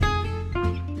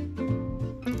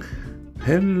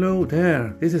Hello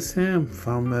there, this is Sam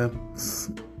from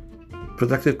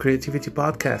Productive Creativity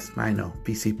Podcast. I know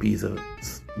PCP is a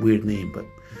weird name, but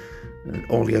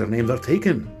all the other names are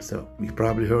taken. So you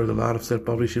probably heard a lot of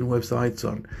self-publishing websites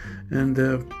and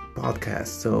podcasts.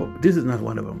 So this is not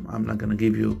one of them. I'm not going to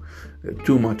give you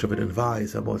too much of an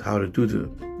advice about how to do the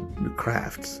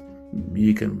crafts.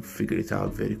 You can figure it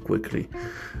out very quickly.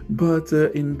 But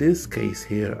in this case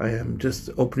here, I am just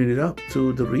opening it up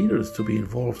to the readers to be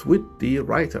involved with the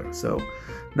writer. So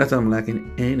not that I'm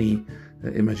lacking any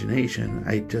imagination.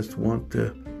 I just want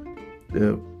the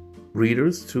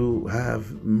readers to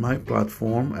have my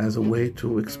platform as a way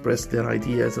to express their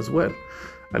ideas as well.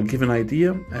 I'll give an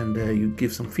idea and you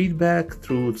give some feedback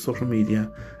through social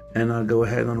media, and I'll go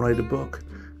ahead and write a book,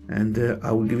 and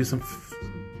I will give you some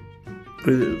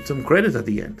credit at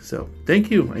the end. So thank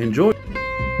you. Enjoy.